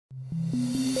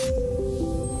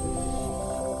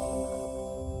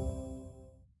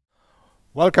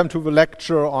Welcome to the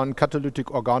lecture on catalytic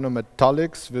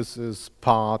organometallics. This is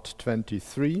part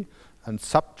 23, and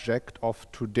subject of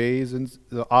today's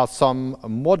are some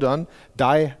modern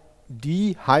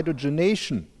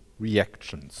dehydrogenation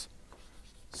reactions.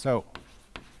 So,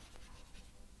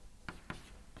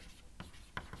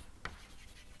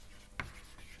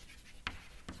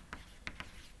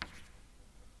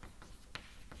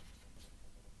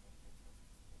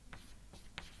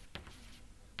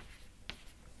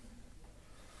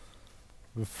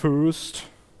 the first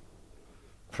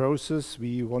process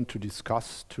we want to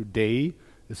discuss today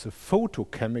is a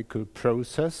photochemical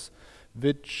process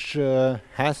which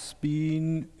has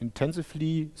been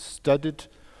intensively studied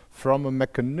from a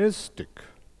mechanistic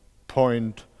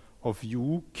point of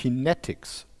view,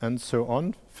 kinetics and so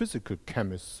on. Physical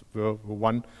chemists were the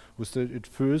one who studied it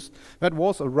first. That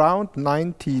was around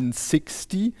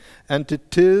 1960, and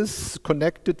it is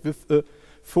connected with a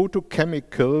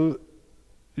photochemical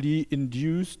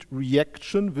induced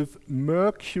reaction with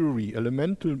mercury,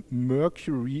 elemental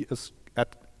mercury as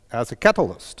a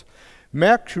catalyst.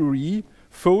 Mercury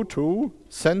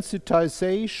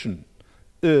photosensitization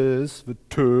is the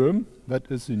term that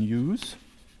is in use.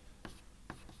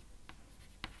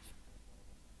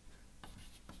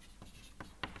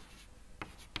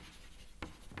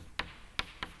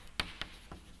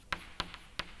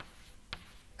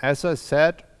 As I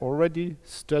said, already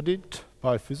studied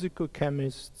by physical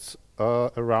chemists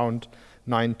around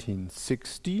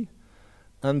 1960,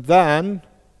 and then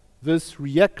this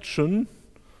reaction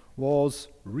was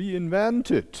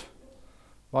reinvented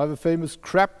by the famous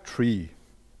Crabtree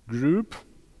group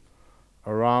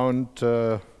around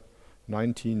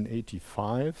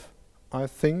 1985, I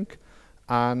think,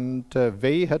 and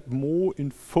they had more in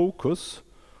focus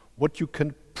what you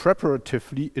can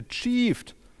preparatively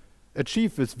achieve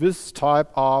with this type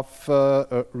of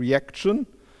reaction.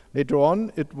 Later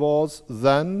on, it was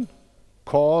then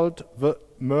called the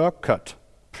Mercat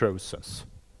process.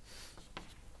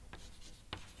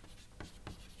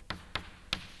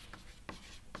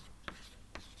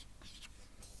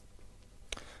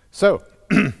 So,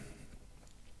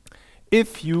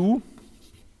 if you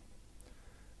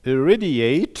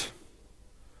irradiate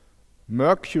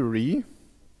mercury,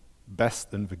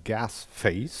 best in the gas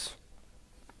phase,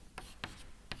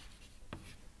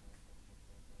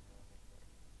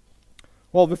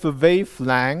 well, with a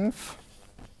wavelength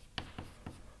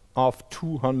of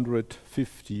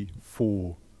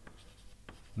 254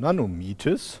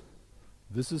 nanometers,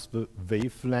 this is the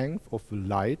wavelength of the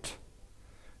light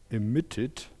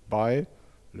emitted by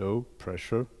low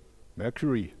pressure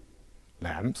mercury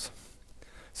lamps.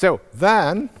 So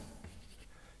then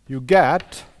you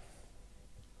get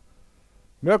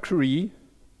mercury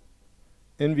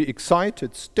in the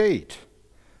excited state,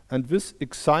 and this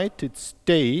excited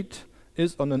state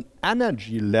is on an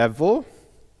energy level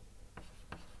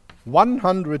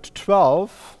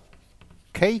 112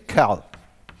 kcal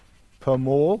per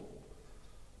mole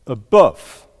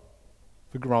above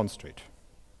the ground state.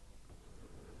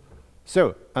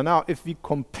 So, and now if we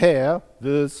compare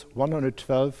this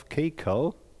 112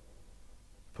 kcal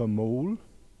per mole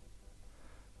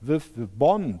with the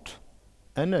bond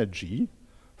energy,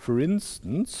 for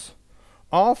instance,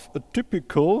 of a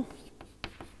typical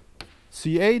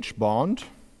CH bond,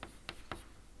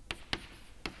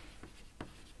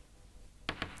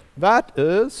 that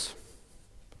is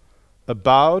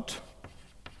about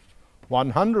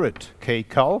 100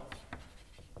 kcal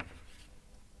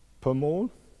per mole.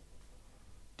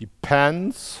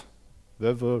 Depends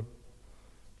whether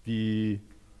the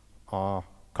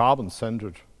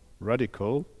carbon-centered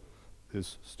radical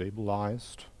is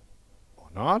stabilized or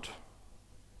not,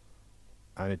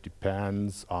 and it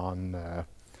depends on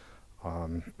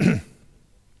of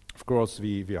course,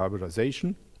 the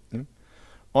hybridization.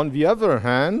 On the other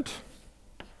hand,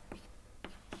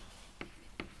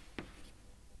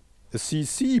 a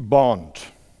CC bond,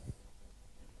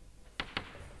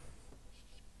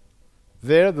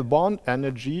 there the bond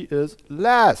energy is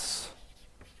less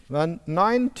than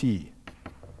 90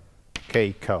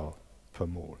 kcal per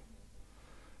mole.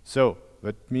 So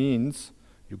that means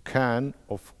you can,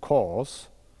 of course,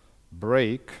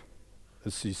 break a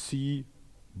CC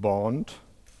bond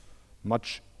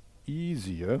much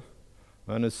easier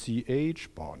than a CH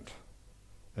bond,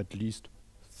 at least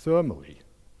thermally.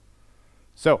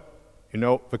 So, you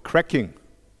know, the cracking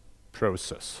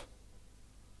process.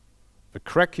 The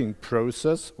cracking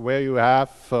process where you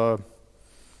have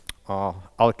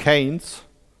alkanes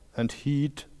and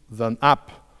heat them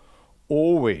up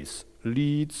always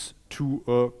leads to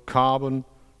a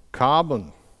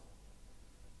carbon-carbon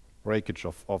breakage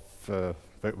of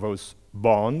those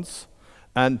bonds,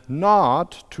 and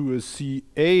not to a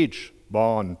CH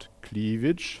bond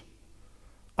cleavage.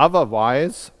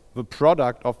 Otherwise, the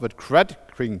product of that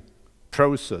cracking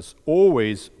process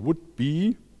always would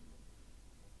be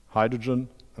hydrogen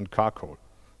and charcoal.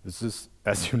 This is,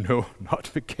 as you know,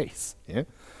 not the case. Yeah?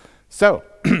 So,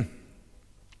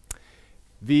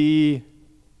 the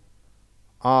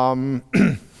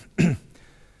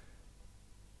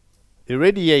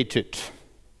irradiated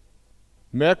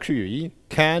mercury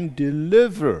can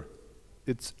deliver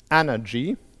its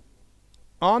energy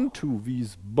onto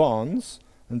these bonds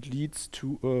and leads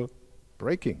to a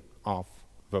breaking of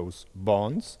those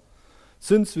bonds.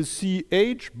 Since the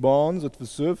CH bonds at the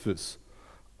surface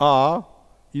are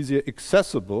easier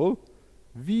accessible,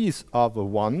 these are the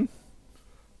ones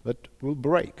that will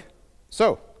break.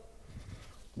 So,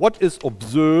 what is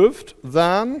observed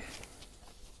then?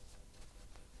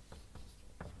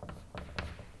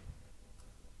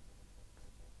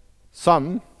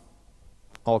 Some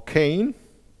alkane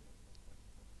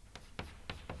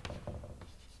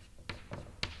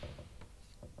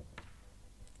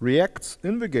reacts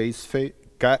in the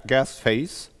gas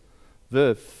phase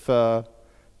with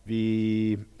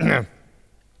the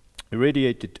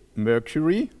irradiated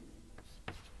mercury.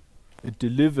 It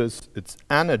delivers its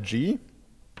energy.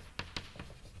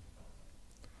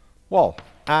 Well,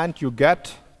 and you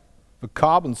get the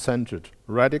carbon-centered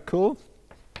radical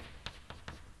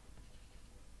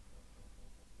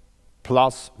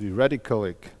plus the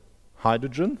radicalic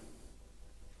hydrogen.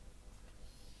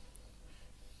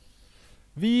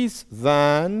 These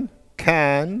then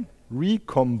can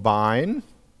recombine,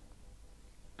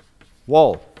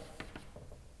 well,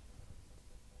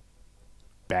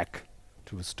 back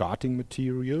to the starting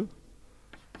material,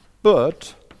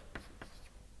 but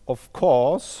of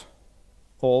course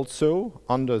also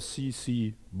under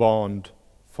CC bond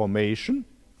formation,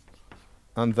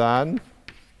 and then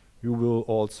you will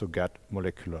also get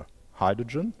molecular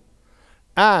hydrogen,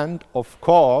 and of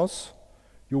course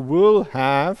you will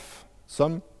have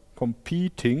some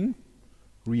competing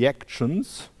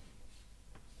reactions,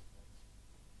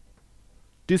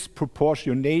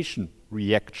 disproportionation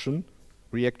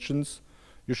reactions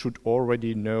you should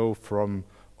already know from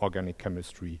Organic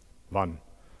Chemistry 1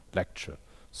 lecture.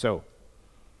 So,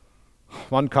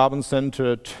 one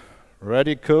carbon-centered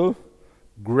radical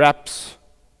grabs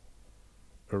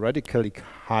a radicalic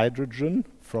hydrogen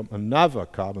from another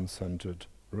carbon-centered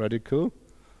radical,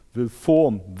 will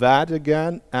form that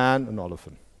again, and an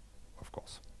olefin, of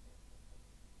course.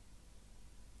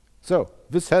 So,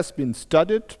 this has been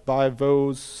studied by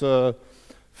those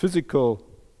physical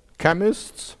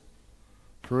chemists,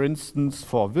 for instance,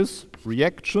 for this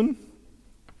reaction.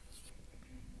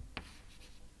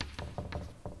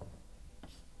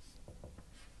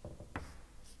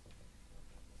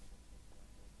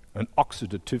 An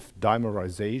oxidative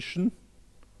dimerization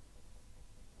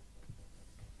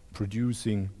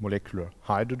producing molecular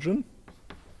hydrogen.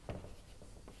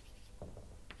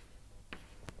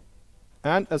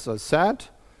 And as I said,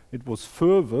 it was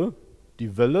further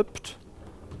developed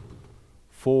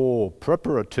for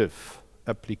preparative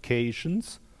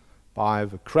applications by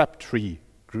the Crabtree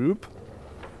group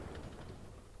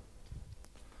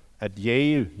at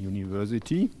Yale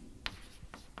University.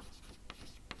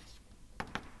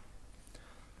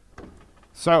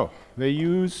 So, they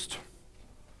used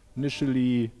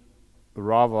initially a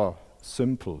rather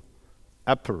simple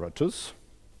apparatus.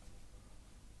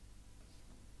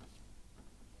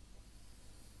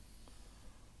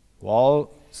 Well,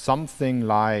 something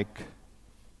like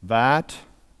that.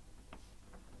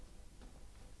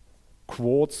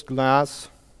 Quartz glass.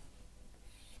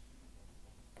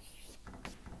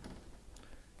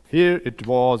 Here it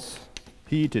was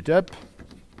heated up,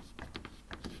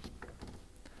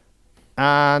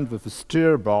 and with a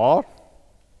stir bar,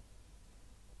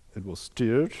 it was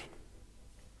stirred.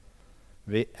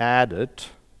 They added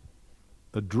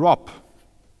a drop,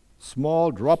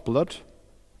 small droplet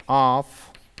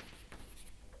of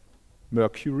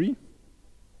mercury.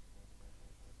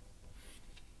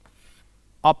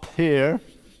 Up here,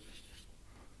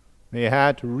 they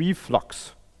had a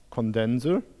reflux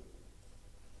condenser.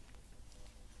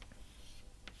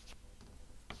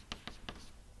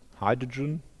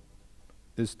 Hydrogen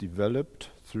is developed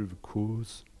through the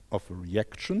course of a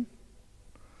reaction.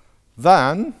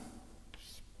 Then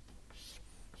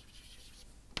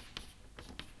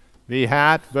we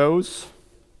had those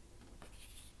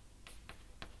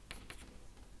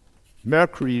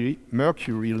mercury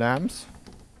lamps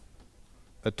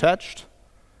attached,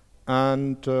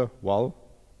 and well,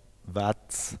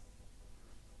 that's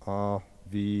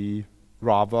the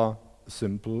rather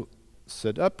simple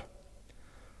setup.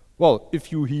 Well,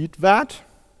 if you heat that,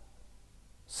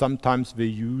 sometimes they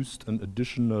used an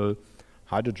additional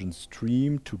hydrogen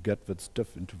stream to get that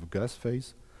stuff into the gas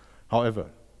phase.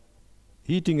 However,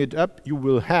 heating it up, you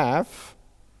will have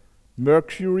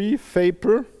mercury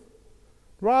vapor,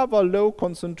 rather low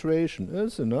concentration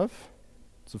is enough.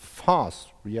 It's a fast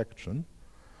reaction.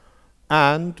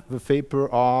 And the vapor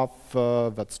of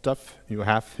that stuff you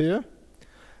have here.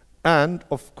 And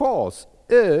of course,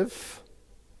 if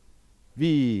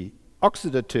the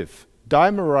oxidative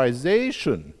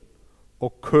dimerization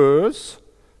occurs,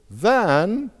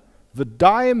 then the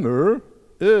dimer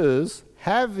is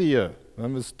heavier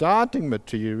than the starting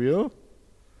material,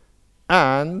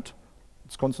 and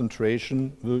its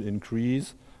concentration will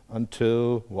increase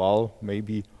until, well,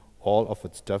 maybe all of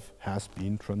its stuff has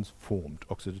been transformed,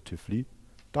 oxidatively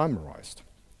dimerized.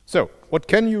 So, what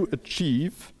can you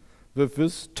achieve with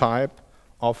this type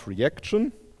of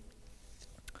reaction?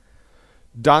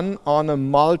 Done on a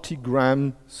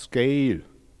multi-gram scale,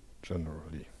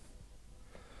 generally.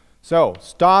 So,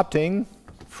 starting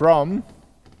from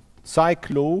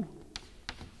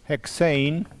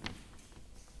cyclohexane,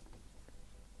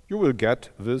 you will get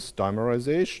this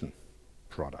dimerization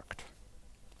product.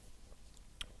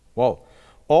 Well,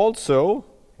 also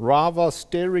rather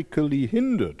sterically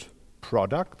hindered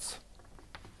products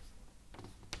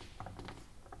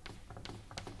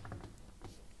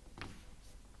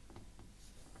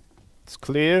it's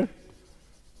clear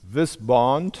this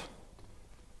bond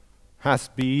has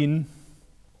been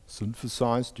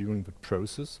synthesized during the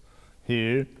process.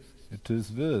 Here it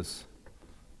is this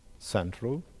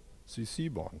central CC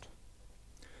bond.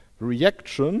 The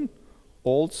reaction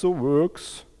also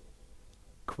works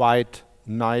quite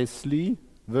nicely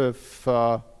with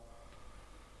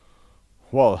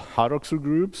hydroxyl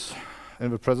groups,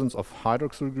 in the presence of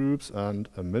hydroxyl groups and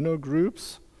amino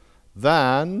groups.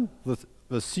 Then the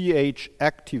CH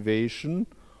activation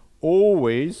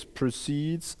always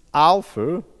precedes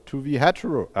alpha to the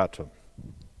heteroatom.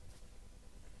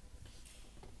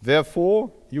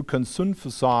 Therefore, you can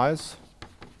synthesize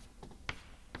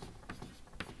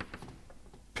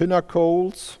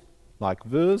pinacoles like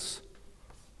this.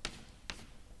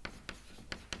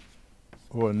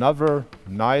 Or another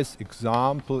nice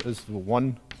example is the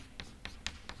one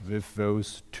with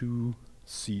those two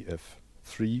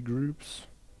CF3 groups.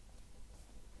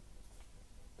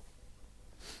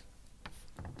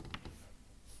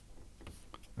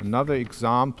 Another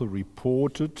example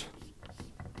reported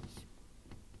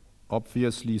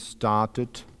obviously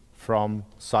started from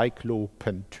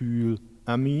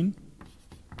cyclopentylamine.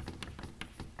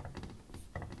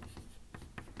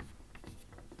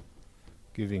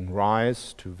 Giving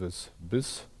rise to this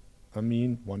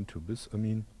bisamine,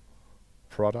 1,2-bisamine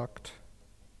product.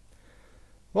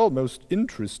 Well, most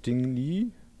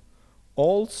interestingly,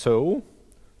 also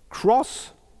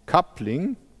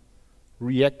cross-coupling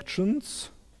reactions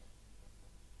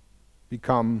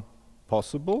become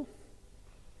possible.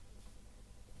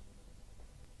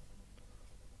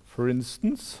 For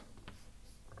instance,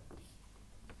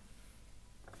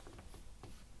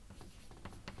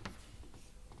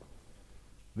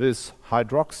 this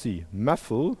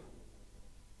hydroxymethyl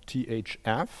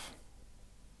THF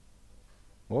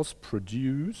was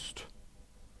produced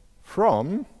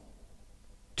from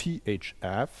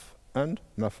THF and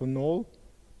methanol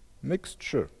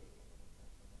mixture.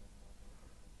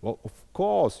 Well, of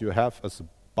course, you have as a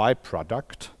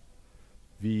byproduct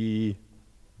the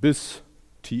bis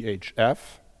THF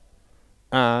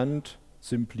and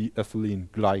simply ethylene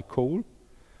glycol,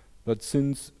 but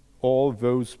since all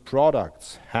those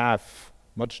products have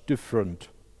much different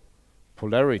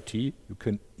polarity, you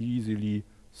can easily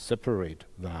separate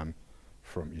them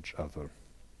from each other.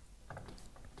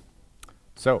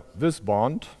 So this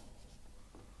bond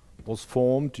was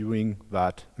formed during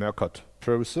that Mercat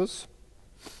process.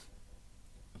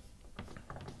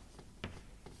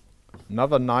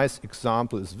 Another nice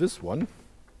example is this one.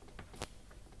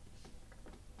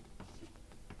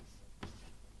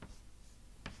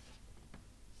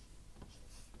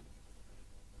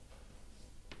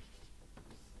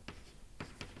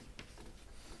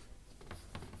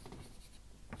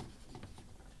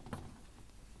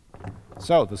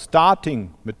 So the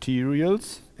starting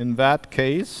materials in that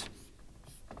case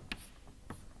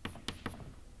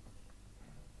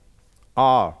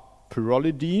are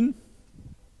pyrrolidine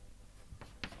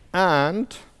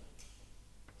and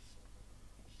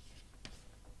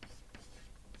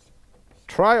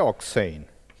trioxane,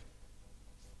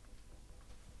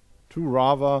 two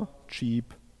rather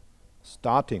cheap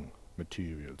starting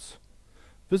materials.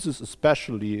 This is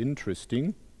especially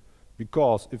interesting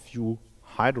because if you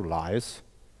hydrolyze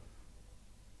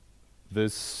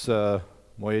this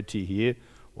moiety here,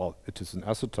 well, it is an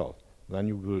acetal. Then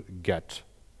you will get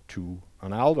to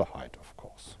an aldehyde, of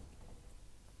course.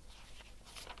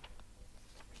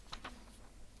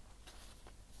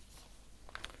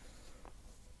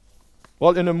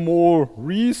 Well, in a more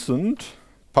recent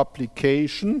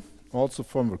publication, also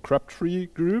from the Crabtree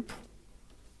group,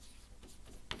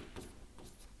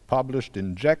 published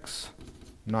in JACS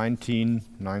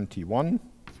 1991,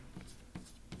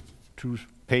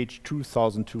 page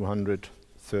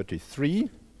 2233,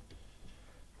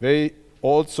 they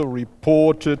also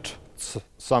reported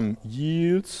some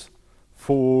yields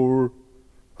for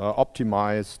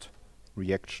optimized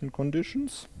reaction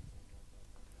conditions.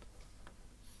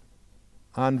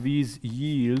 And these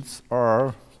yields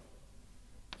are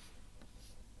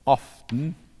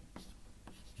often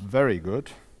very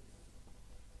good.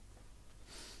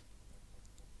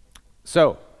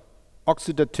 So,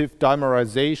 oxidative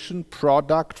dimerization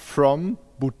product from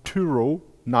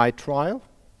butyronitride,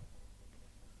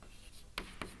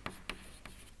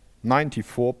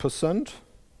 94%,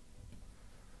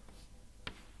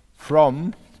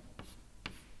 from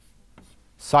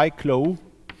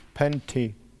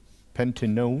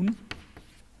cyclopentanone,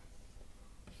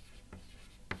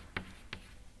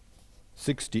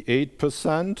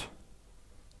 68%.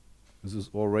 This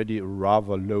is already a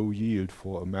rather low yield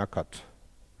for a Mercat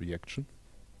reaction.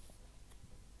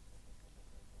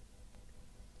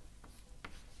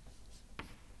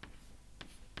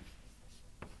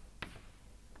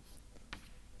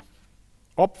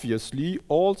 Obviously,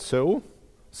 also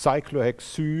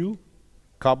cyclohexyl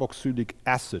carboxylic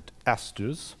acid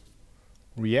esters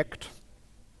react.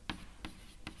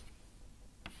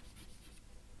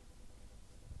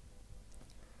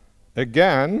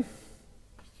 Again,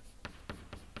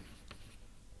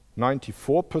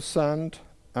 94%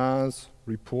 as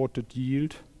reported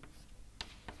yield.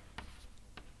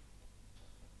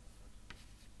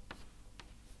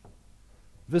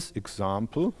 This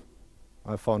example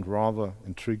I found rather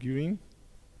intriguing.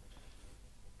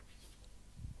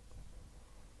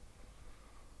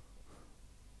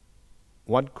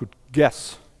 One could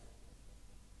guess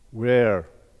where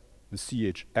the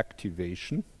CH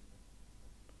activation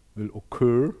will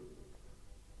occur,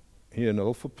 here in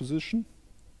alpha position,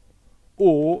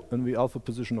 or in the alpha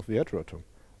position of the heteroatom.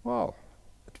 Well,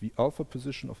 at the alpha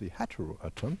position of the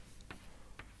heteroatom,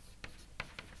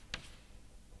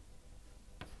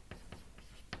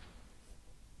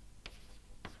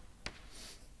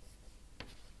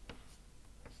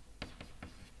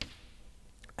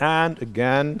 and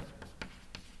again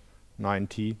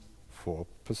 94%.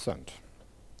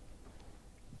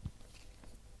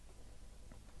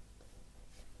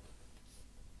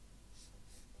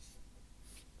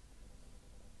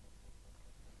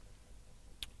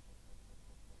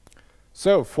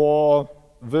 So for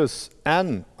this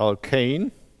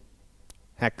N-alkane,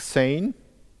 hexane,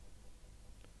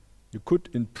 you could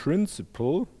in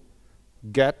principle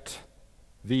get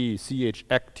the CH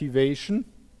activation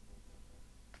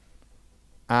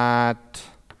at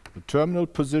the terminal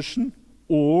position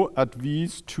or at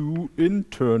these two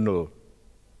internal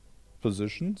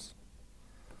positions.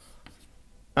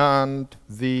 And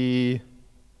the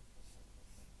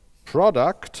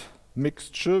product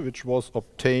mixture which was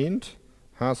obtained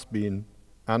has been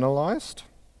analyzed.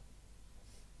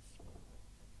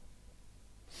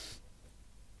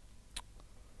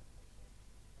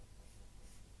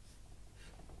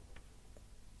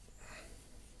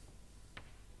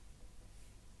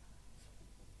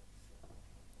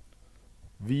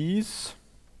 These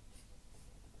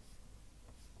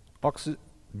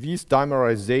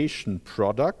dimerization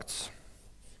products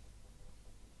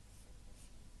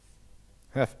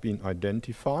have been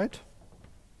identified.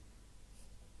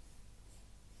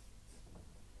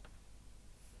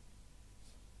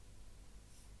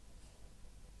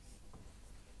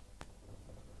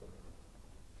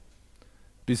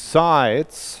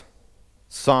 Besides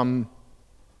some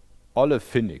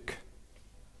olefinic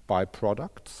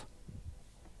byproducts,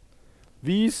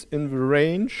 these in the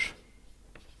range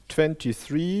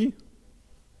 23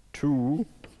 to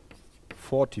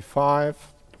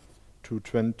 45 to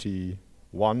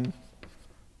 21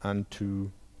 and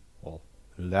to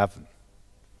 11.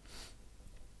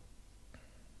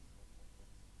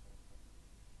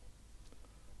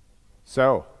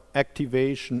 So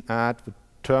activation at the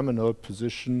terminal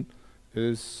position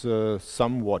is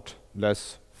somewhat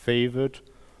less favored.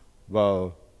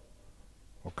 Well,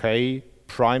 okay,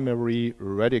 primary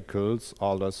radicals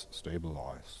are less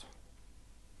stabilized.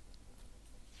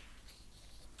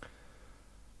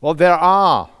 Well, there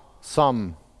are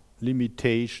some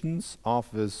limitations of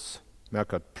this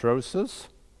Mercat process.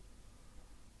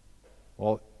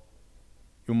 Well,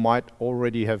 you might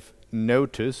already have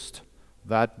noticed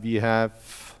that we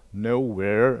have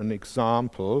nowhere an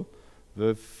example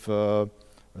with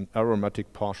an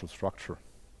aromatic partial structure.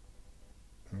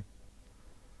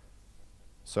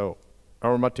 So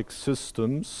aromatic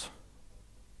systems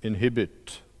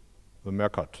inhibit the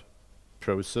Mercator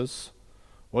process.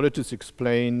 Well, it is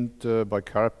explained by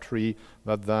chemistry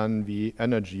that then the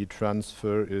energy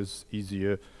transfer is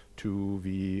easier to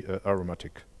the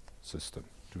aromatic system,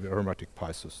 to the aromatic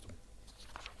pi system.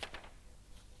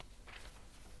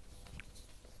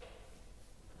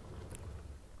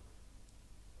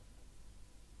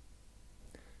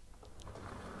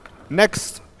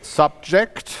 Next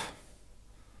subject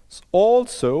is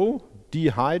also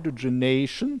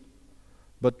dehydrogenation,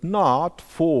 but not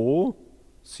for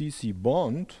CC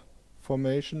bond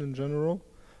formation in general,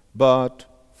 but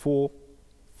for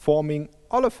forming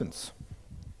olefins.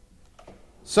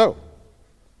 So,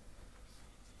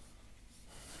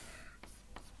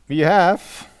 we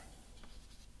have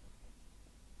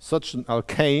such an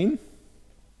alkane,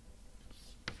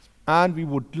 and we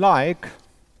would like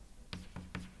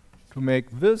to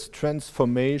make this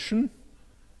transformation,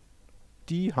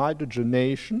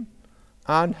 dehydrogenation,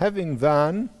 and having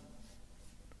then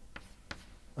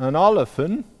an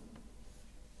olefin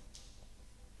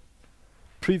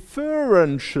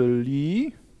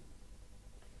preferentially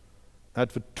at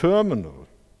the terminal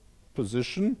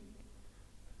position.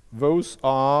 Those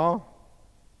are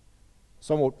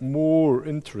somewhat more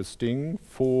interesting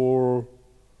for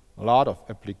a lot of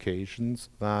applications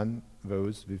than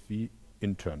those with the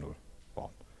internal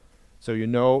bond. So you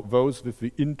know those with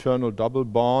the internal double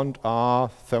bond are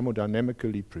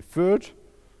thermodynamically preferred.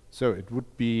 So it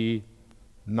would be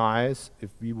nice if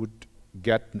we would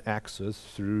get an access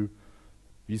through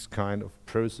these kind of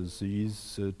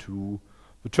processes to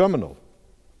the terminal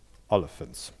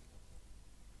olefins,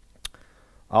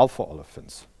 alpha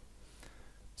olefins.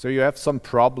 So you have some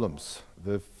problems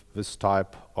with this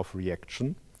type of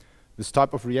reaction. This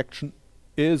type of reaction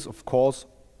is, of course,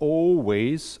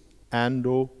 always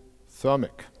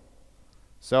endothermic.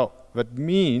 So that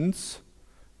means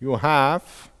you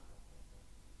have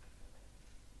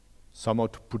somehow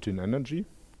to put in energy.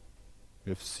 We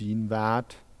have seen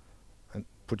that, and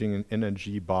putting in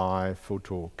energy by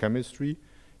photochemistry.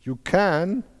 You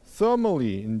can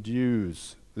thermally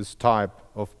induce this type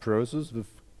of process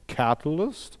with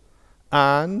catalyst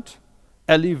and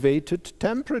elevated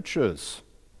temperatures,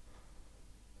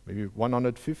 maybe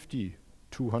 150,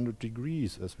 200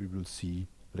 degrees, as we will see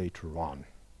later on.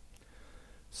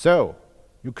 So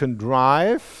you can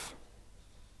drive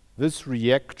this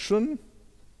reaction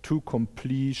to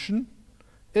completion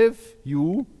if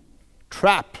you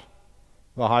trap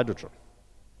the hydrogen.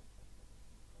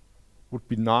 Would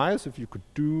be nice if you could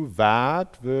do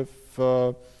that with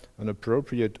an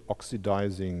appropriate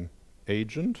oxidizing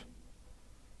agent.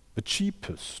 The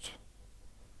cheapest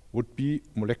would be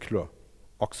molecular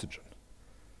oxygen.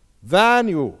 Then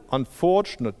you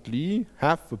unfortunately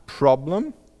have the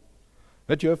problem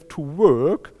that you have to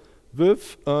work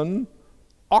with an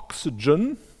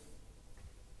oxygen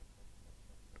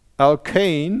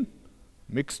alkane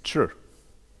mixture.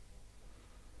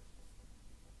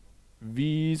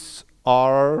 These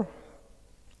are,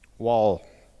 well,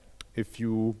 if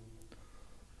you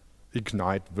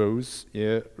ignite those,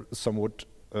 somewhat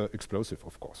explosive,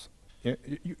 of course.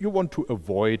 You want to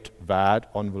avoid that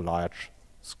on the large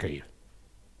scale.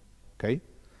 Okay?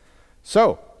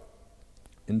 So,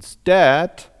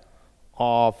 instead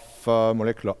of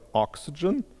molecular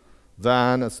oxygen,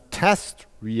 then as test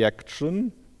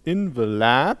reaction in the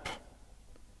lab,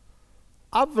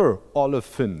 other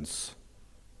olefins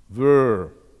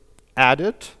were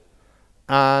added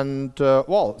and,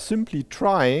 well, simply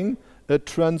trying a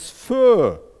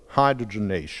transfer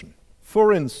hydrogenation.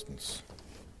 For instance,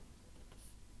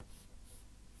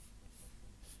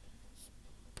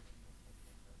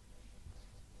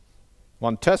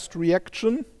 one test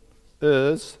reaction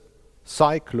is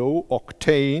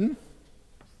cyclooctane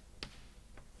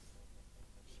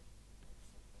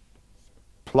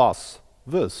plus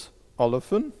this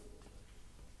olefin,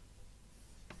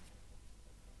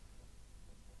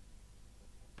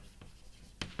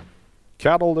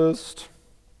 catalyst,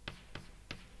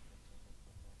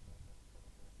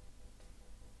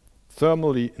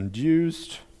 thermally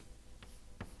induced,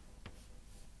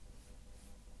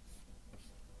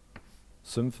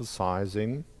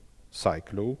 synthesizing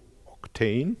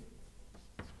cyclooctane,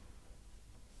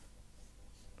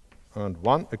 and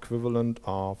one equivalent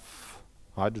of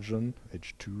hydrogen,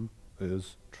 H2,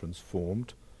 is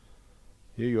transformed.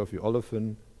 Here you have the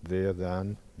olefin, there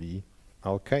then the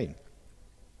alkane.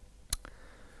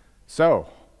 So,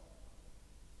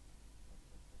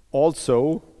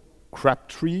 also,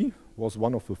 Crabtree was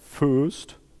one of the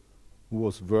first who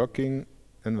was working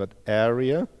in that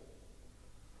area,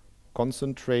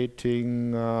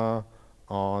 concentrating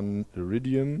on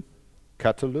iridium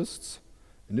catalysts.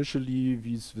 Initially,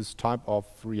 this type of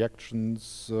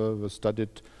reactions were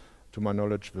studied, to my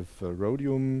knowledge, with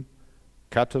rhodium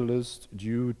catalyst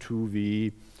due to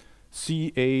the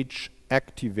CH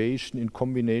activation in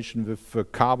combination with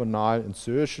carbonyl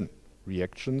insertion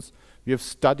reactions. We have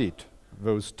studied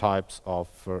those types of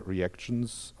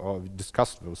reactions, or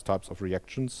discussed those types of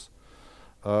reactions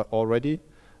already.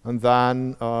 And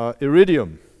then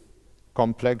iridium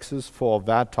complexes for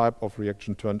that type of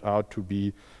reaction turned out to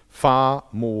be far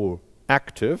more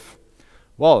active.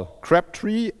 Well,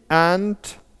 Crabtree and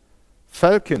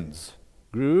Falcon's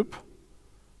group,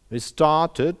 they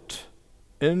started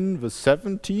in the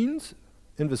 70s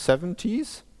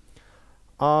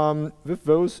with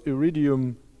those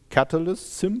iridium catalysts,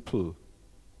 simple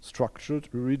structured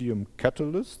iridium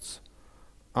catalysts,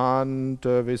 and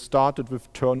they started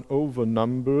with turnover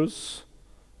numbers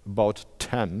about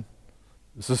 10.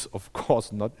 This is of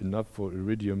course not enough for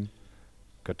iridium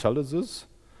catalysis.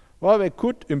 Well, they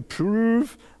could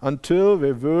improve until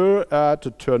they were at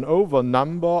a turnover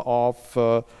number of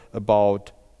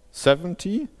about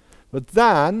 70. But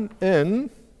then in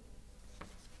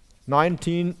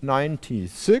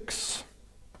 1996,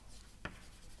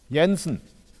 Jensen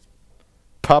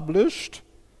published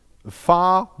a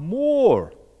far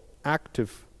more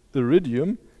active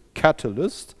iridium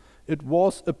catalyst. It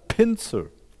was a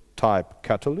pincer type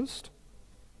catalyst.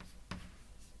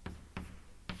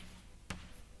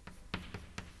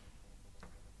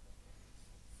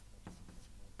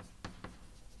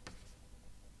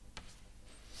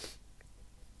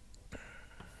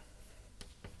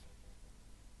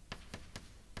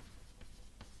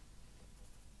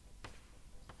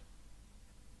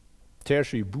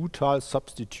 Tertiary butyl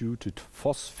substituted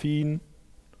phosphine,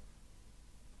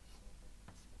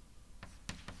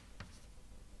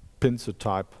 pincer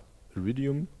type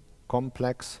iridium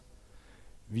complex.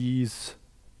 These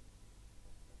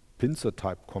pincer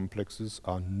type complexes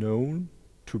are known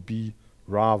to be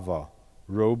rather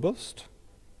robust.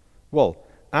 Well,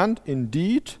 and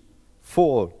indeed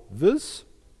for this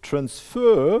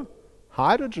transfer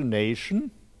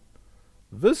hydrogenation,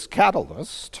 this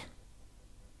catalyst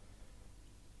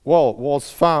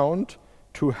was found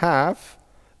to have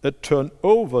a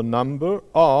turnover number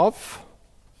of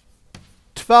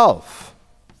 12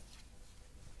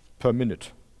 per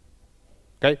minute.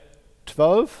 Okay,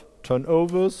 12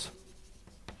 turnovers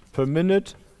per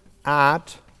minute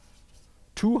at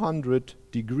 200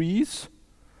 degrees,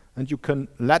 and you can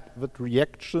let that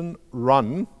reaction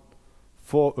run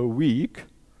for a week,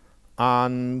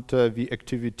 and the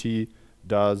activity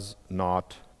does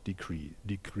not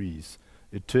decrease.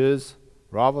 It is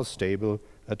rather stable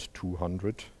at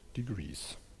 200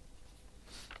 degrees.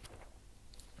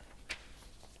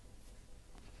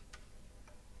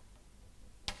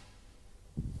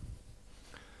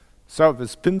 So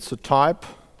this pincer type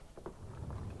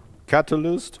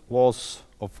catalyst was,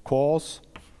 of course,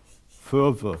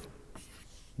 further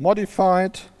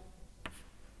modified.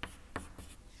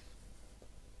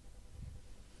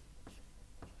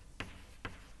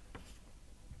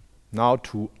 Now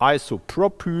to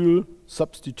isopropyl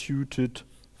substituted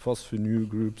phosphenyl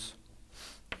groups.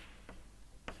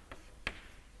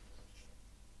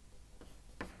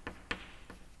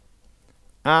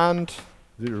 And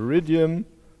the iridium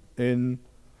in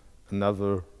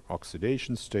another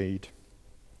oxidation state.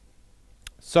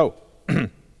 So,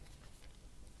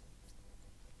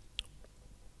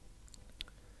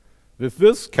 with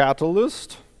this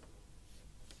catalyst,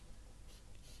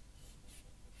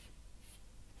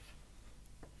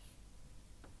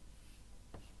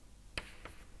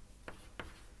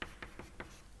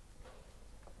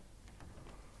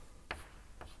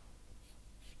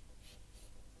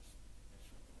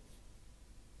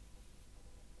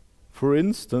 for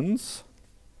instance,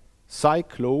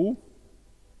 cyclodecane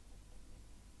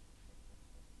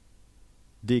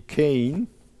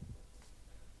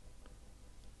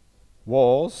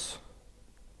was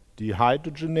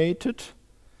dehydrogenated.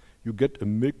 You get a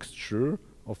mixture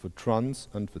of the trans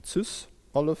and the cis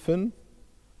olefin.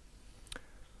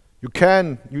 You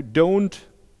don't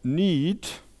need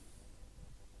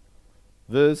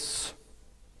this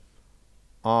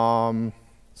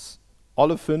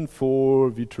olefin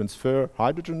for the transfer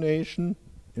hydrogenation.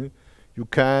 You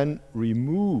can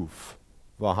remove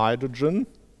the hydrogen.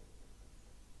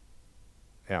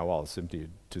 Yeah, well, simply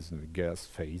it is in the gas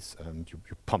phase and you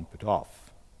pump it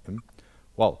off.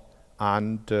 Well,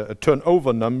 and a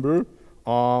turnover number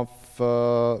of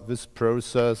this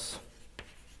process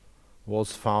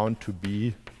was found to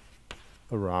be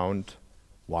around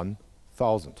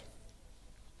 1,000.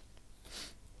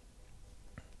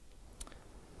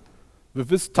 With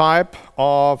this type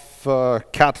of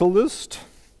catalyst,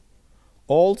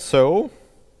 also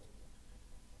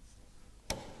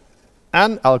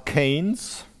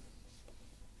alkanes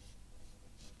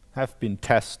have been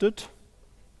tested.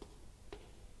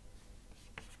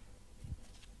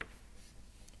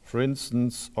 For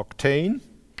instance, octane,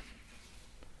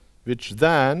 which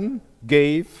then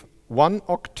gave 1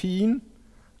 octene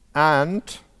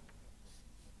and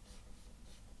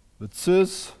the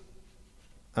cis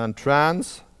and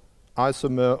trans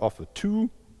isomer of a 2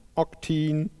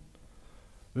 octene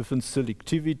with a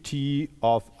selectivity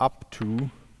of up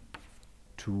to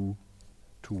 2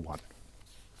 to 1.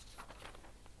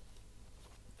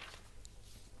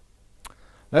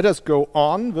 Let us go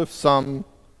on with some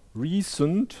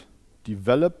recent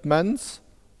developments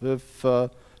with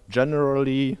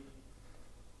generally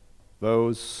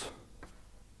those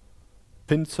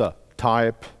pincer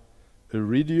type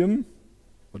iridium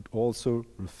but also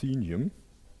ruthenium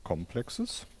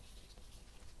complexes.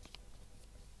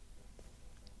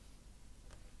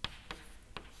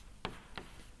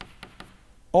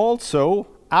 Also,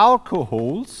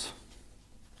 alcohols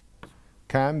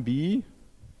can be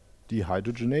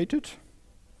dehydrogenated.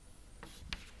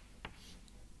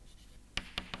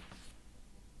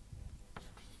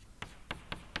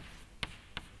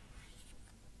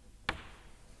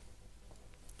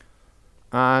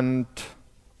 And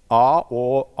R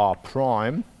or R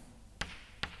prime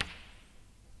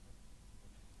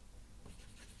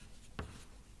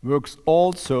works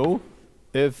also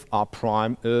if R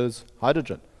prime is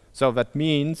hydrogen. So that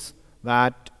means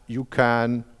that you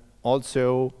can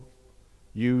also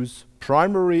use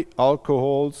primary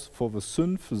alcohols for the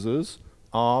synthesis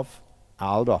of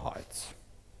aldehydes.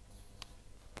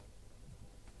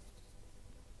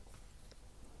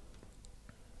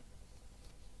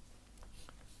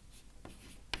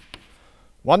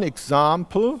 One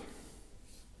example,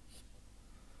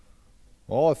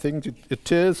 I think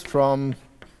it is from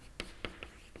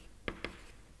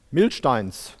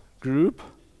Milstein's group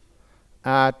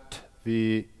at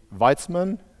the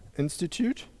Weizmann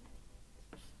Institute.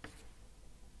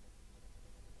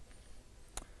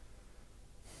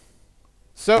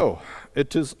 So,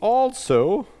 it is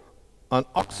also an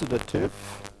oxidative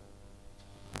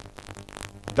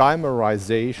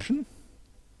dimerization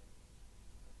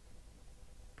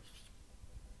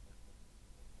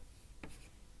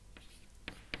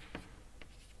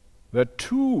where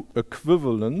 2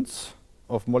 equivalents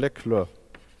of molecular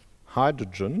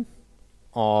hydrogen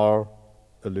are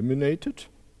eliminated.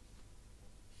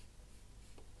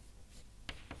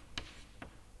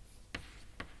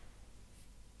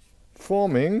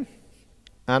 Forming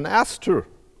an ester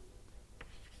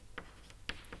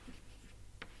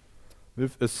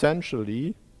with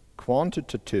essentially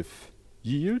quantitative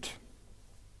yield.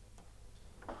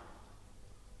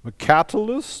 The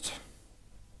catalyst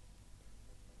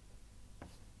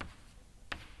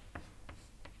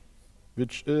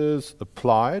which is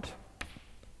applied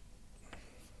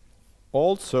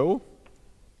also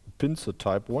pincer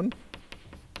type 1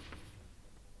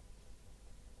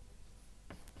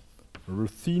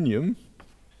 ruthenium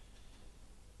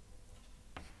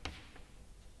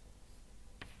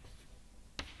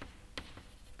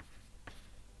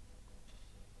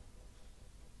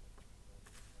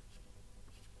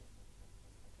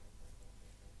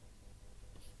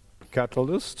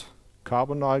catalyst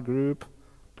carbonyl group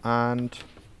and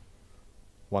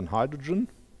 1 hydrogen.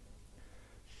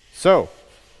 So,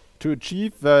 to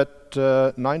achieve that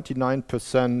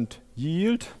 99%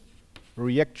 yield,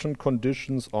 reaction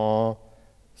conditions are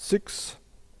 6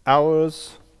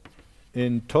 hours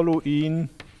in toluene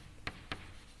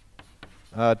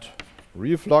at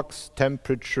reflux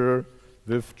temperature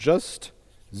with just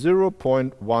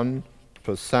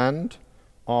 0.1%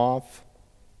 of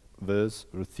this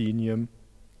ruthenium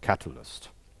catalyst.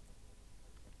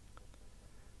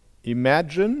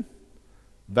 Imagine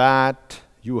that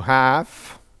you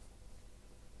have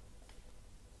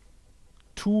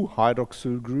 2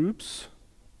 hydroxyl groups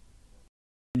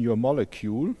in your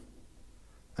molecule,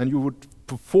 and you would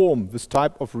perform this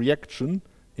type of reaction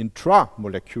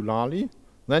intramolecularly.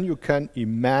 Then you can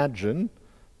imagine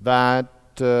that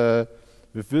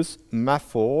with this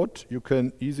method you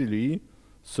can easily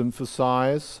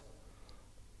synthesize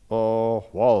a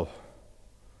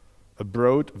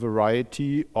broad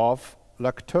variety of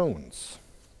lactones.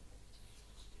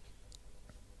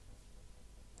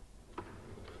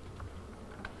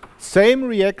 Same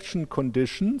reaction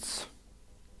conditions,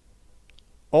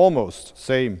 almost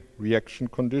same reaction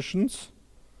conditions.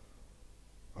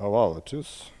 Oh well, it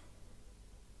is.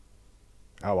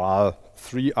 Oh well,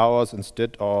 3 hours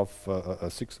instead of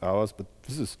 6 hours, but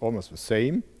this is almost the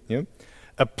same. Yeah?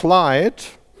 Applied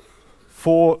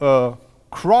for a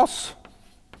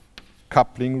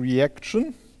cross-coupling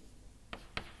reaction.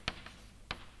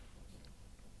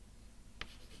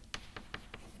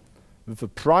 With a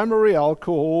primary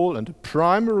alcohol and a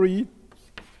primary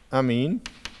amine,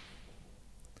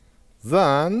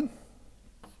 then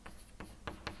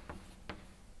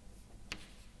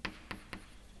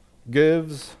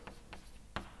gives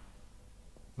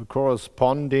the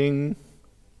corresponding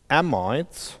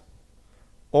amides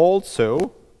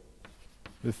also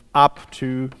with up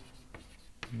to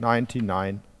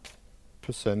 99%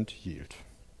 yield.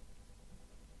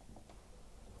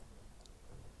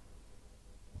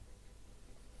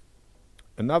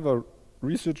 Another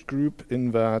research group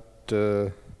in that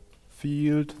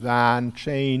field then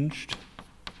changed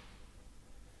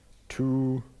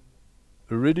to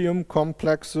iridium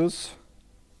complexes,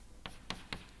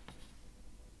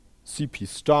 Cp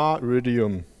star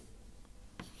iridium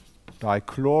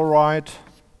dichloride,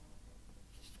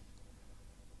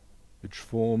 which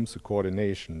forms a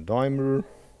coordination dimer,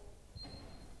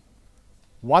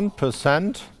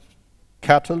 1%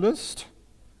 catalyst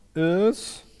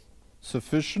is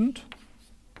sufficient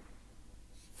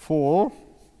for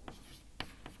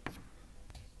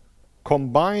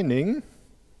combining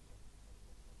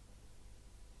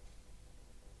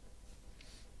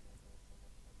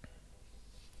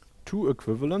two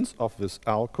equivalents of this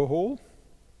alcohol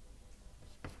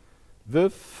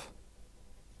with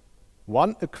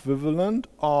one equivalent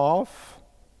of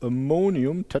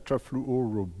ammonium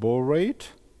tetrafluoroborate,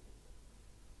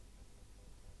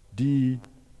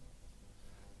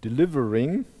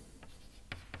 delivering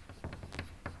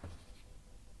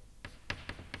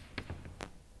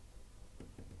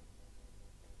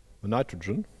the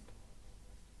nitrogen.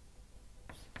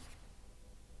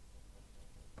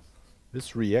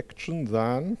 This reaction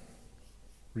then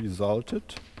resulted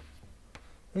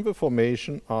in the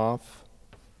formation of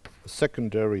a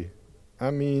secondary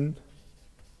amine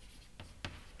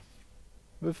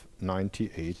with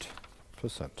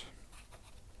 98%.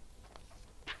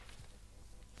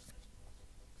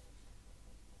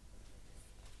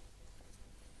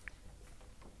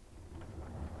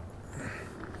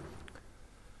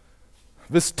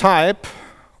 This type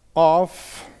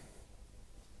of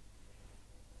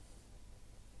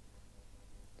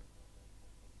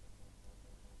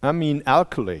amine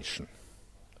alkylation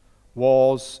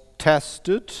was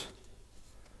tested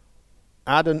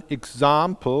at an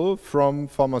example from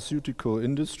pharmaceutical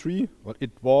industry. Well,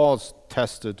 it was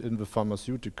tested in the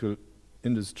pharmaceutical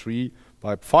industry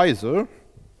by Pfizer.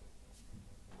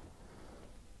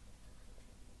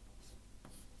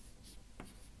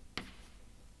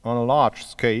 On a large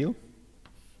scale.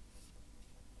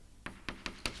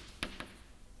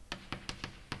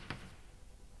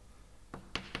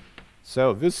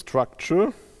 So this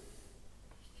structure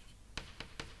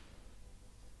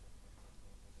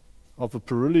of a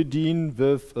pyrrolidine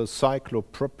with a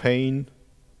cyclopropane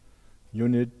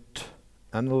unit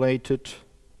annihilated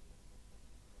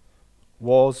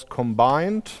was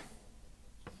combined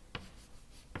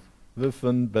with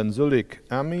an benzylic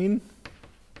amine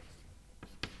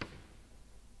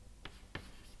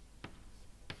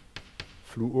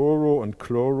fluoro and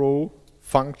chloro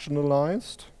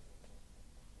functionalized.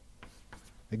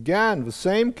 Again, the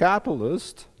same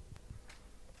catalyst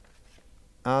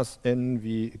as in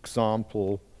the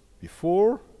example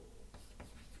before.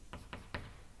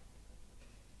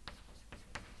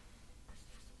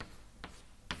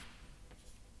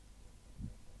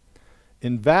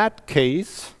 In that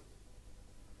case,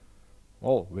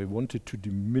 well, they wanted to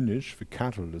diminish the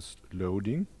catalyst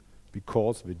loading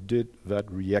because we did that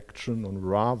reaction on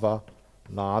rather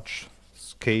large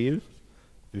scale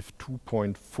with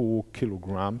 2.4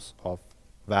 kilograms of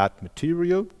that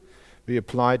material. We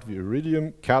applied the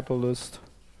iridium catalyst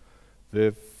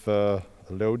with a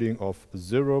loading of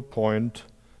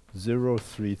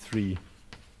 0.033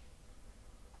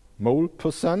 mole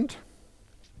percent.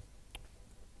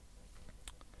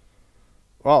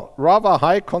 Well, rather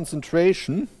high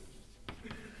concentration,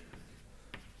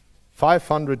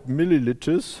 500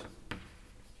 milliliters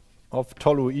of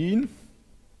toluene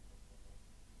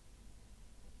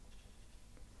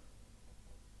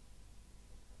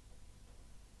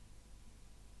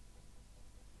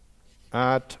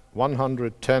at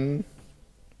 110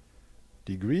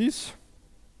 degrees.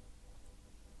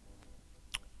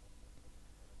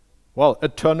 Well, a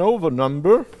turnover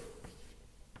number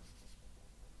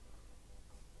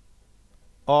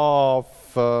of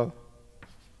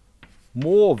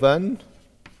more than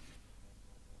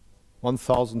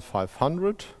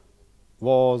 1,500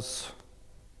 was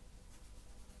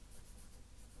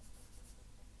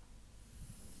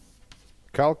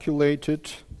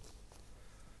calculated.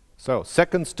 So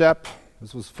second step,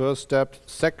 this was first step.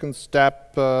 Second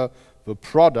step, the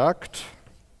product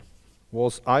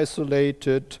was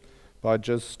isolated by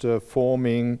just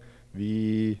forming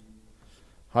the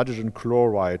hydrogen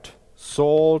chloride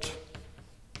salt,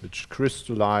 which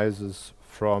crystallizes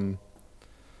from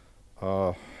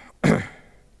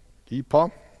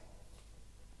EPA.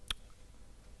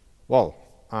 Well,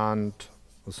 and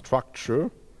the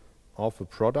structure of the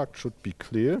product should be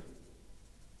clear.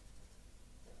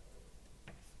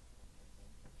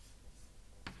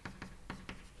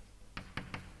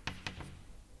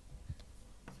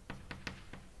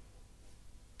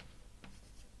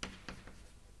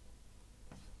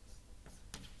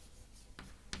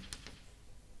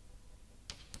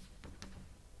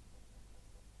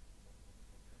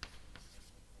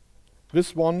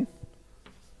 This one,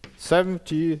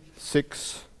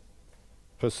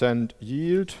 76%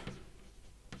 yield,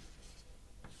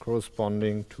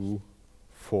 corresponding to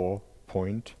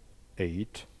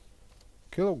 4.8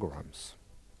 kilograms.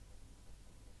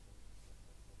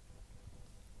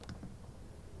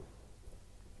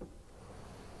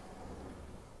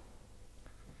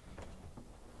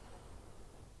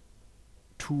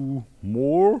 Two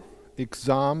more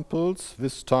examples,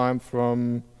 this time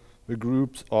from the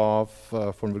group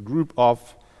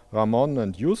of Ramon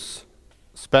and Yus,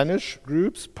 Spanish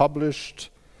groups, published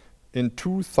in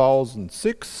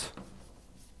 2006.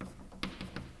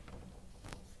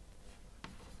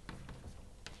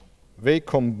 They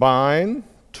combine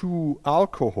two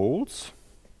alcohols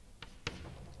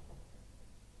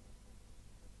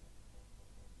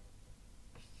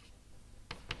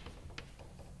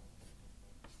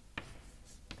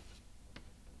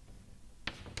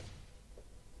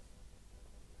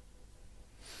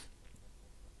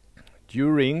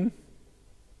during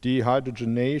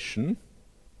dehydrogenation.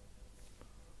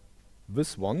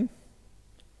 This one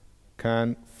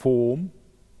can form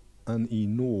an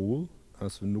enol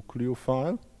as the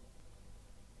nucleophile.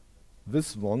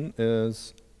 This one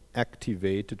is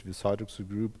activated with hydroxyl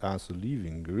group as a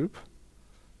leaving group,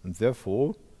 and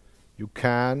therefore you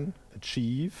can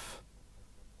achieve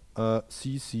a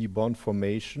CC bond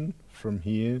formation from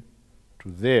here to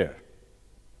there.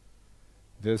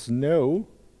 There's no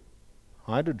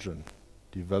hydrogen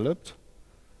developed.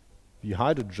 The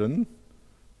hydrogen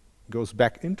goes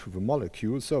back into the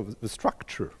molecule, so the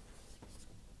structure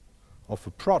of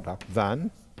the product then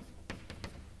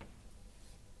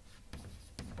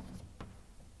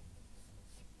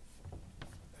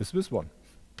is this one.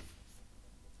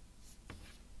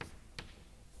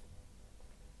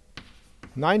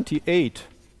 %98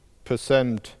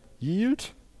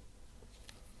 yield.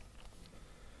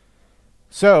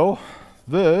 So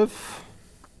with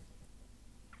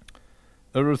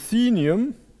a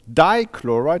ruthenium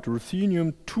dichloride,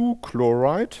 ruthenium 2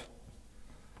 chloride,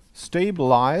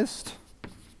 stabilized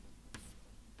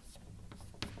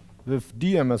with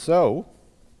DMSO,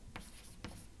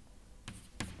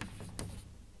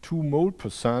 2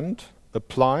 mole%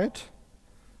 applied,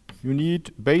 you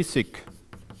need basic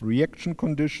reaction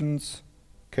conditions,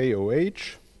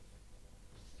 KOH,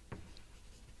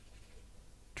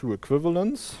 2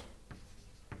 equivalents,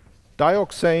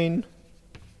 dioxane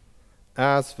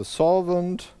as the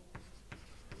solvent,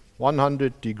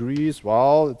 100 degrees.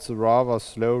 Well, it's a rather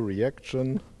slow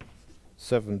reaction,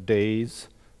 7 days,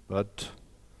 but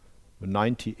the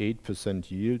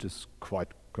 98% yield is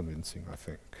quite convincing, I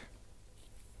think.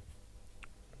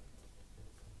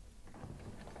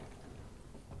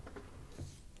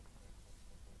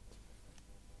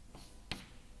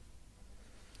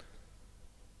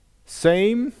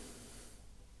 Same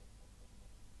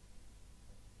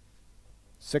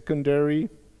secondary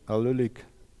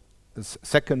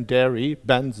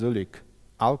benzylic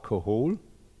alcohol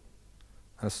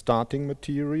as starting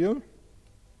material.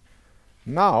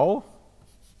 Now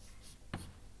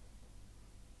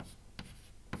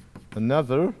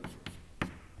another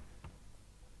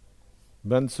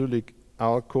benzylic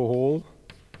alcohol,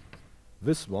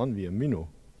 this one the amino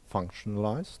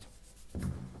functionalized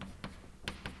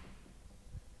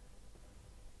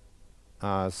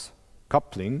as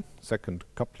coupling, second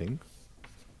coupling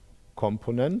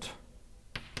component.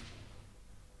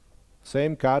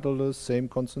 Same catalyst, same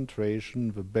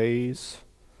concentration, the base,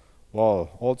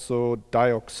 well, also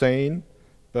dioxane,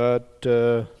 but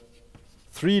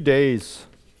 3 days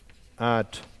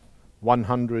at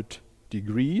 100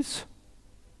 degrees.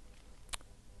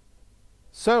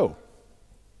 So,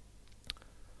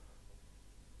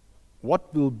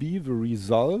 what will be the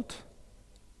result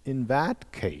in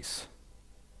that case?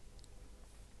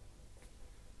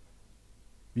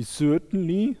 We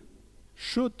certainly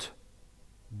should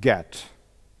get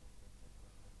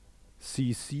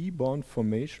CC bond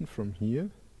formation from here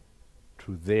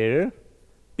to there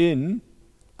in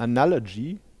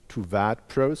analogy to that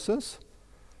process.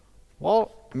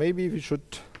 Well, maybe we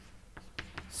should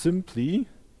simply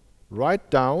write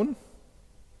down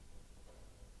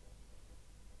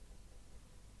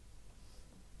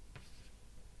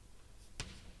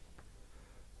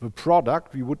the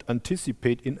product we would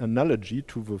anticipate in analogy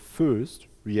to the first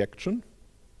reaction.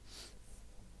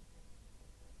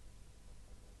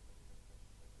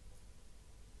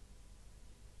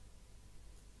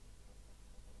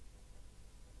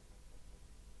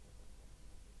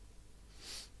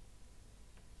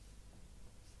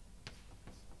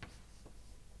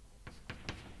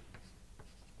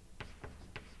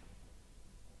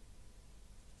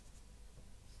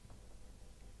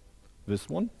 This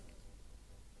one.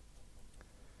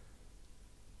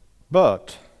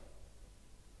 But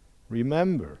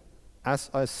remember, as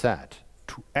I said,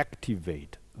 to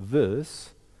activate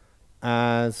this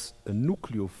as a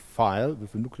nucleophile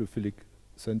with a nucleophilic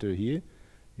center here,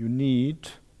 you need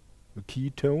a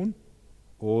ketone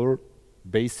or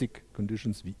basic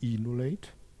conditions we enolate.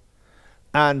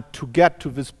 And to get to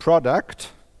this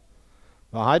product,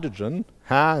 the hydrogen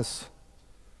has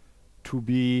to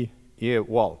be,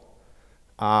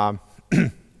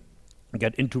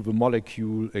 get into the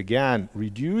molecule again,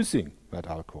 reducing that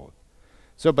alcohol.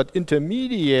 So, but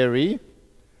intermediary,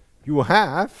 you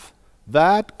have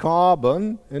that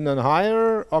carbon in a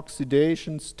higher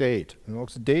oxidation state, an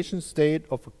oxidation state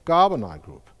of a carbonyl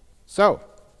group. So,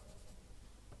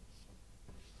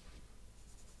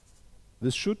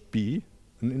 this should be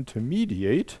an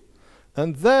intermediate,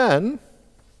 and then,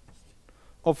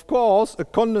 of course, a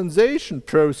condensation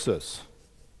process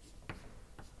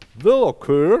will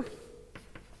occur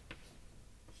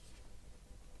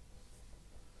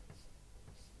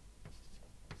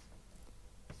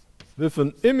with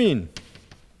an imine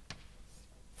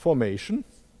formation,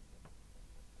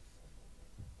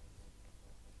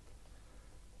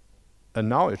 and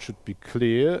now it should be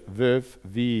clear with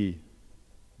the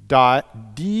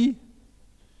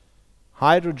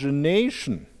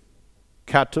dehydrogenation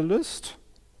catalyst,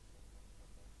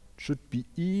 it should be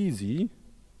easy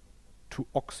to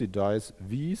oxidize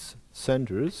these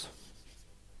centers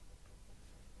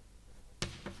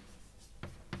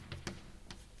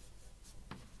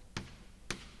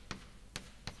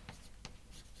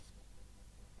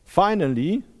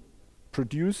finally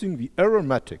producing the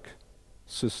aromatic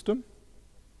system,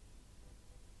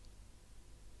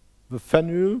 the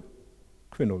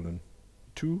phenylquinoline,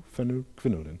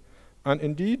 2-phenylquinoline. And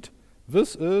indeed,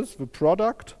 this is the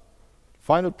product,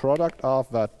 final product of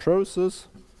that process,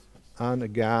 and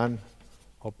again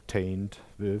obtained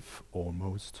with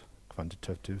almost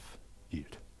quantitative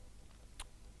yield.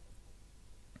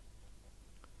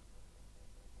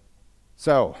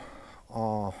 So,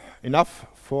 enough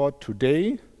for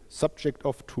today. Subject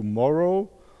of tomorrow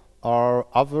are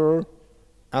other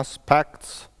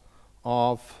aspects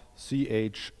of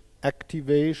CH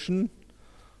activation,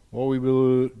 where we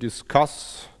will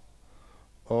discuss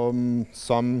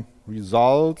some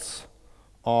results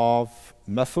of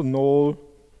methane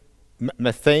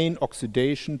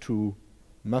oxidation to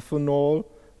methanol,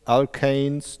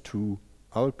 alkanes to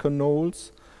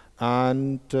alkanols,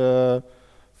 and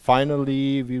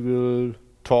finally we will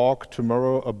talk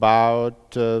tomorrow about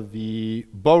the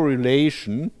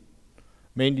borylation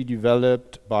mainly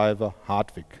developed by the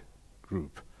Hartwig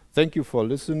group. Thank you for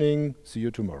listening. See you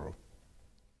tomorrow.